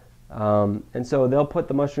atmosphere. And so they'll put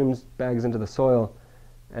the mushrooms bags into the soil,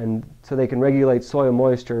 and so they can regulate soil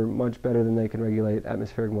moisture much better than they can regulate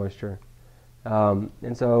atmospheric moisture.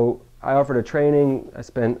 And so I offered a training. I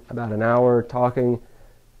spent about an hour talking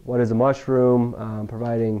what is a mushroom,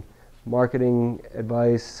 providing marketing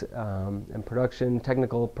advice and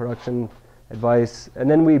technical production advice. And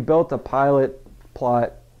then we built a pilot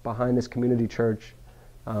plot behind this community church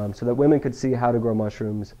so that women could see how to grow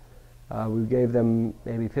mushrooms. We gave them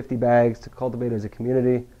maybe 50 bags to cultivate as a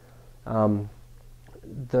community.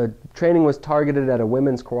 The training was targeted at a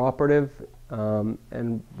women's cooperative,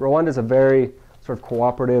 and Rwanda is a very sort of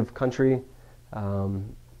cooperative country.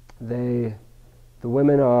 The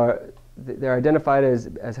women they're identified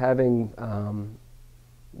as having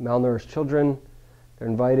malnourished children. They're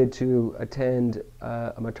invited to attend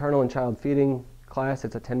a maternal and child feeding class.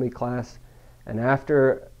 It's a 10-week class. And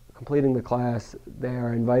after completing the class, they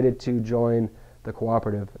are invited to join the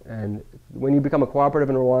cooperative. And when you become a cooperative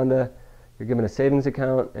in Rwanda, you're given a savings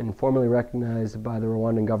account and formally recognized by the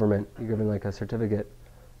Rwandan government. You're given like a certificate.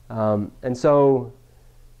 And so,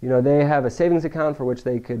 you know, they have a savings account for which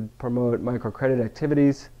they could promote microcredit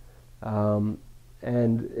activities. And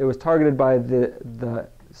it was targeted by the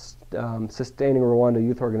Sustaining Rwanda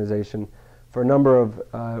Youth Organization for a number of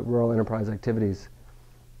rural enterprise activities.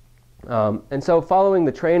 And so following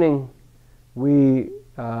the training, we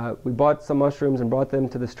bought some mushrooms and brought them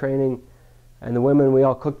to this training, and the women, we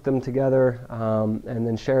all cooked them together and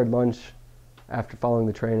then shared lunch after following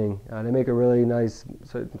the training. They make a really nice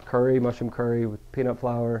curry, mushroom curry with peanut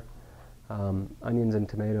flour, onions and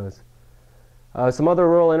tomatoes. Some other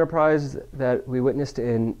rural enterprise that we witnessed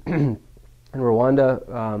in in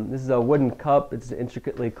Rwanda, this is a wooden cup. It's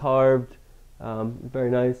intricately carved,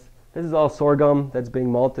 very nice. This is all sorghum that's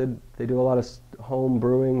being malted. They do a lot of home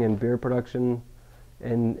brewing and beer production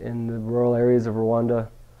in the rural areas of Rwanda.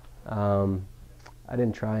 I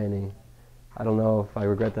didn't try any. I don't know if I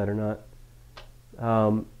regret that or not.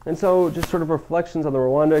 And so just sort of reflections on the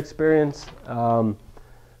Rwanda experience.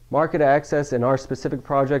 Market access in our specific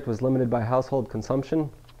project was limited by household consumption.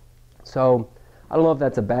 So I don't know if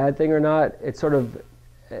that's a bad thing or not. It sort of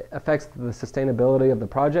affects the sustainability of the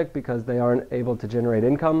project because they aren't able to generate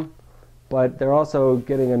income, but they're also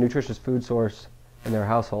getting a nutritious food source in their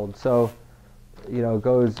household. So, you know, it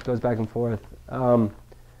goes back and forth.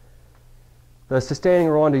 The Sustaining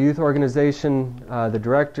Rwanda Youth Organization, the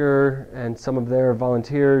director and some of their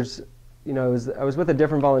volunteers, you know, I was with a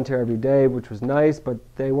different volunteer every day, which was nice, but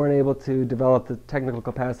they weren't able to develop the technical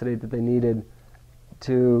capacity that they needed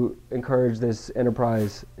to encourage this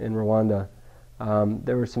enterprise in Rwanda.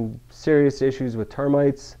 There were some serious issues with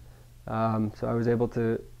termites, so I was able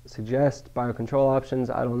to suggest biocontrol options.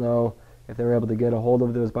 I don't know if they were able to get a hold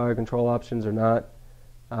of those biocontrol options or not.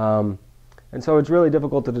 And so it's really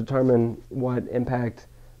difficult to determine what impact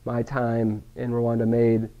my time in Rwanda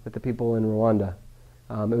made with the people in Rwanda.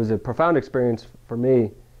 It was a profound experience for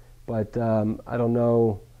me, but I don't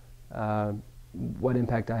know what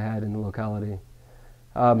impact I had in the locality.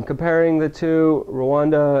 Comparing the two,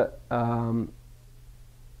 Rwanda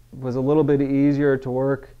was a little bit easier to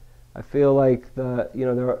work. I feel like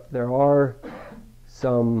there are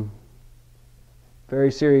some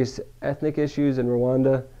very serious ethnic issues in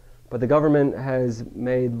Rwanda, but the government has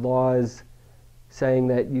made laws saying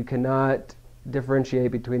that you cannot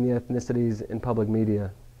differentiate between the ethnicities in public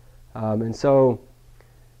media. And so,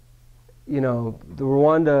 you know, the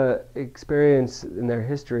Rwanda experience in their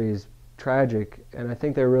history is tragic, and I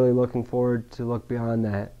think they're really looking forward to look beyond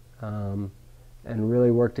that and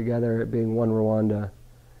really work together at being one Rwanda.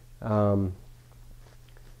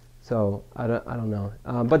 So I don't know.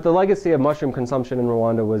 But the legacy of mushroom consumption in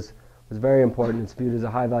Rwanda was very important. It's viewed as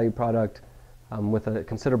a high-value product with a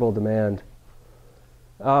considerable demand.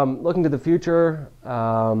 Looking to the future,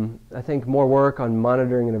 I think more work on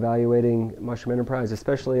monitoring and evaluating mushroom enterprise,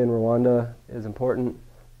 especially in Rwanda, is important.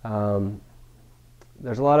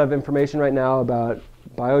 There's a lot of information right now about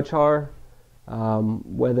biochar,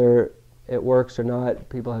 whether it works or not.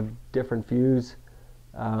 People have different views.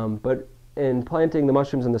 But in planting the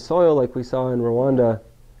mushrooms in the soil, like we saw in Rwanda,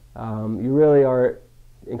 you really are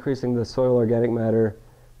increasing the soil organic matter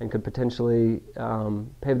and could potentially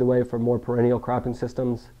pave the way for more perennial cropping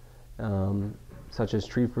systems, such as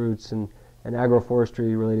tree fruits and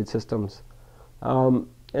agroforestry related systems. And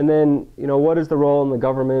then, you know, what is the role in the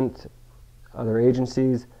government, other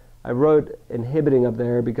agencies? I wrote inhibiting up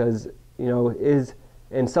there because, you know,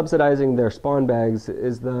 in subsidizing their spawn bags,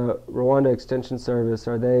 is the Rwanda Extension Service,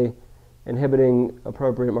 are they inhibiting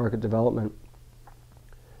appropriate market development?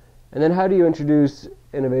 And then how do you introduce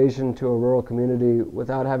innovation to a rural community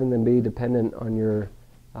without having them be dependent on your,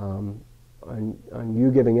 on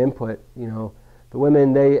you giving input? You know, the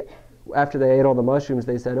women, after they ate all the mushrooms,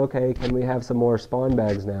 they said, okay, can we have some more spawn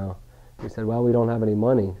bags now? We said, well, we don't have any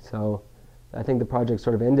money. So I think the project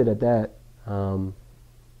sort of ended at that.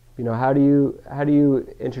 You know, how do you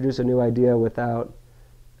introduce a new idea without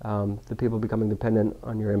the people becoming dependent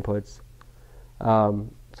on your inputs?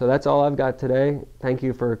 So that's all I've got today. Thank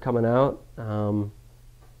you for coming out.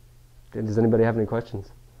 Does anybody have any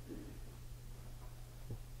questions?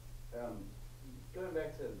 Going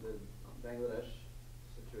back to the Bangladesh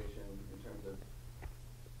situation in terms of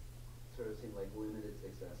sort of seemed like limited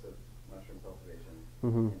success of mushroom cultivation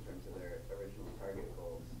in terms of their original target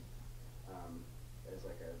goals as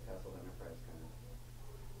like a household enterprise kind of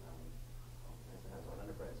as a household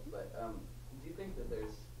enterprise. But do you think that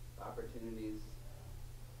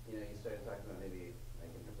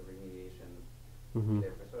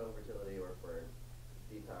either for soil fertility or for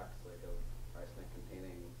detox, like of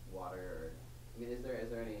arsenic-containing water. Or, I mean, is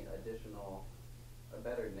there any additional, a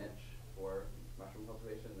better niche for mushroom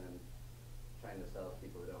cultivation than trying to sell it to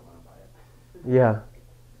people who don't want to buy it? Yeah.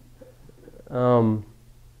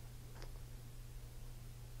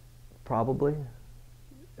 Probably.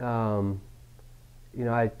 You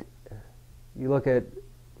know, you look at,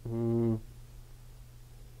 in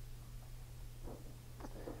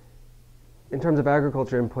terms of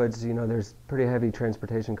agriculture inputs, you know, there's pretty heavy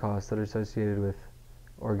transportation costs that are associated with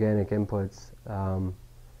organic inputs.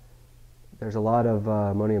 There's a lot of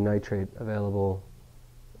ammonium nitrate available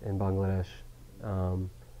in Bangladesh.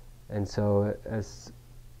 And so, as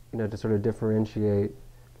you know, to sort of differentiate,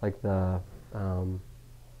 like the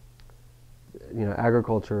you know,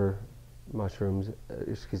 agriculture mushrooms,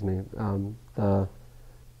 you know,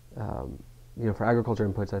 for agriculture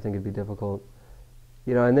inputs, I think it'd be difficult.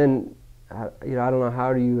 You know, and then, you know, I don't know,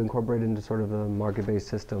 how do you incorporate it into sort of a market-based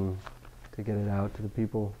system to get it out to the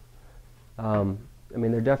people? I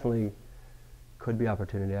mean, there definitely could be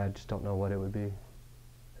opportunity. I just don't know what it would be.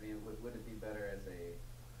 I mean, would it be better as a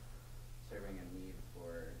serving a need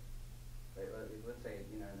for, like, let's say,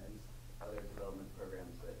 you know, in other development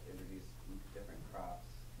programs that introduce different crops,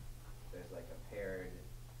 there's like a paired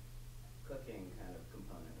cooking kind of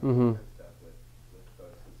component of stuff with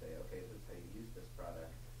folks who say, okay, this is how you use this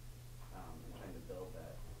product, and trying to build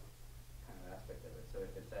that kind of aspect of it. So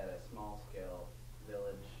if it's at a small scale,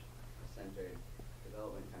 village-centered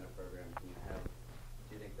development kind of program, can you have,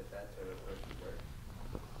 do you think that sort of approach would work?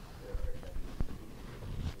 Or is that in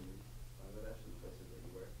Bangladesh and places that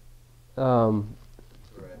you work?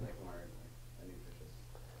 Provide like more a nutritious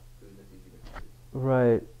food that's easy to produce.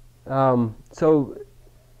 Right. So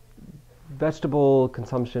vegetable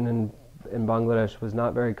consumption in Bangladesh was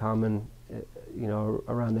not very common, you know,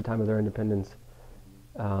 around the time of their independence.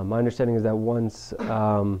 My understanding is that once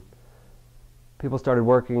people started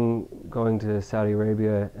going to Saudi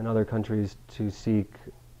Arabia and other countries to seek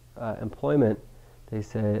employment, they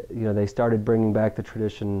said, you know, they started bringing back the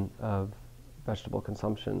tradition of vegetable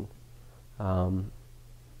consumption. And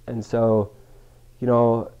so, you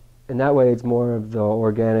know, in that way, it's more of the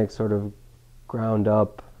organic sort of ground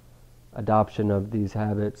up adoption of these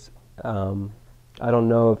habits. I don't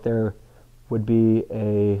know if there would be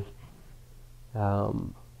a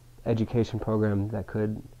education program that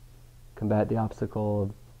could combat the obstacle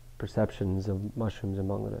of perceptions of mushrooms in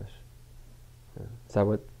Bangladesh. Yeah. Is that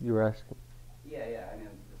what you were asking? Yeah, I mean,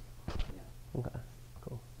 just, yeah. Okay,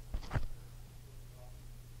 cool.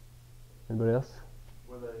 Anybody else?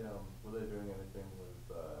 Were they doing anything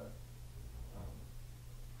with,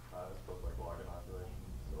 I suppose, like log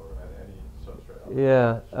inoculations or any substrate?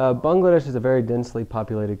 Yeah, Bangladesh is a very densely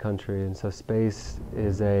populated country, and so space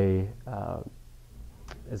is a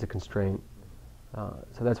constraint.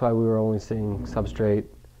 So that's why we were only seeing substrate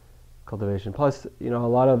cultivation. Plus, you know, a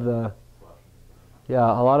lot of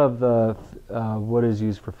the wood is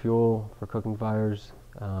used for fuel, for cooking fires,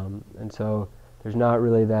 and so there's not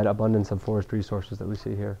really that abundance of forest resources that we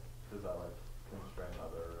see here. Does that like constrain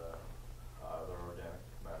other organic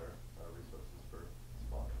matter resources for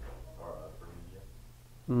spawn or for media?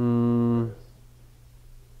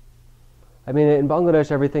 I mean, in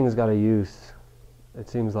Bangladesh, everything's got a use, it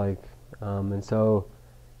seems like. And so,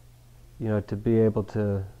 you know, to be able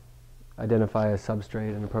to identify a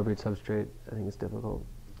substrate, an appropriate substrate, I think it's difficult.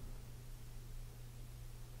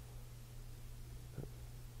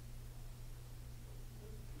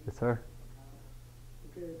 Yes, sir.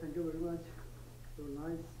 Okay, thank you very much. So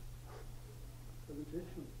nice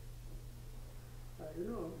presentation. You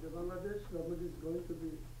know, the Bangladesh government is going to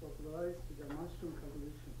be popularized the mushroom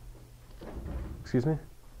cultivation. Excuse me?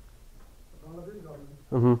 The Bangladesh government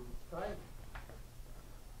Mm-hmm. trying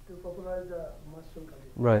to popularize the mushroom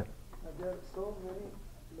cultivation. Right. There are so many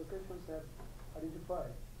locations have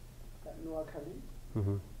identified that Noakhali,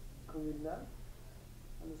 Mm-hmm. Kumilla,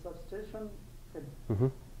 and the substation Mm-hmm.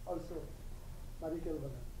 also Narikal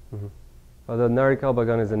Bagan. Mm-hmm. Oh, the Narikal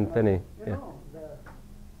Bagan is in Fini. You Yeah. know, the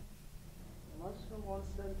mushroom one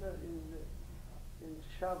center in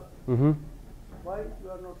Shaba. Mm-hmm. Why you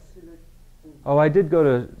are not selecting? Oh, I did go to.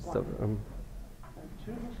 And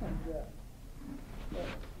two questions there. The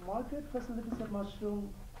market facilities of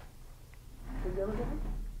mushroom is available?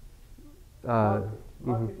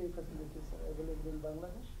 Marketing facilities are available in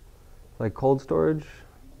Bangladesh? like cold storage.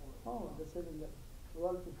 Oh, they said in the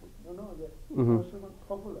rural people, the Mhm. mushroom is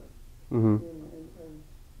popular Mm-hmm.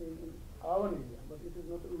 in our area, but it is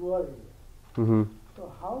not rural area. Mm-hmm.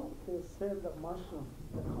 So how they sell the mushroom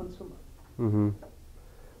to the consumer? Mm-hmm.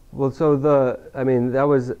 Well, so that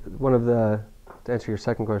was one of the to answer your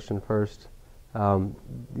second question first, you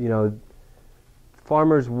know,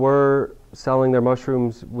 farmers were selling their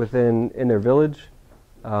mushrooms in their village.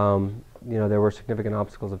 You know, there were significant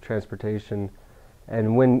obstacles of transportation,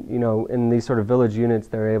 and when, you know, in these sort of village units,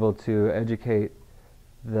 they're able to educate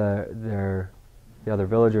the other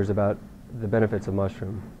villagers about the benefits of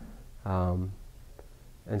mushroom.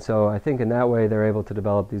 And so I think in that way they're able to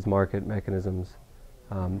develop these market mechanisms.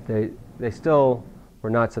 They still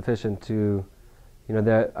were not sufficient to, you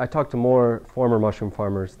know, I talked to more former mushroom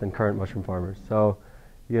farmers than current mushroom farmers. So,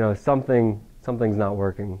 you know, something's not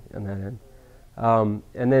working in that end.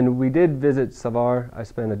 And then we did visit Savar. I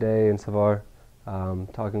spent a day in Savar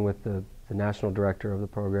talking with the national director of the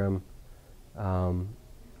program.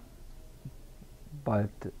 But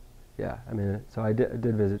yeah, I mean, so I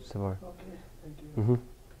did visit Savar. Okay, thank you. Mm-hmm.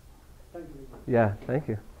 Thank you very much. Yeah, thank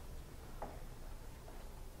you.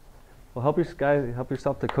 Well, help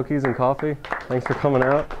yourself to cookies and coffee. Thanks for coming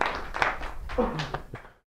out.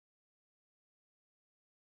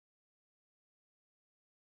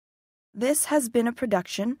 This has been a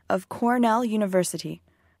production of Cornell University,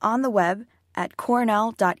 on the web at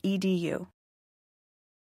cornell.edu.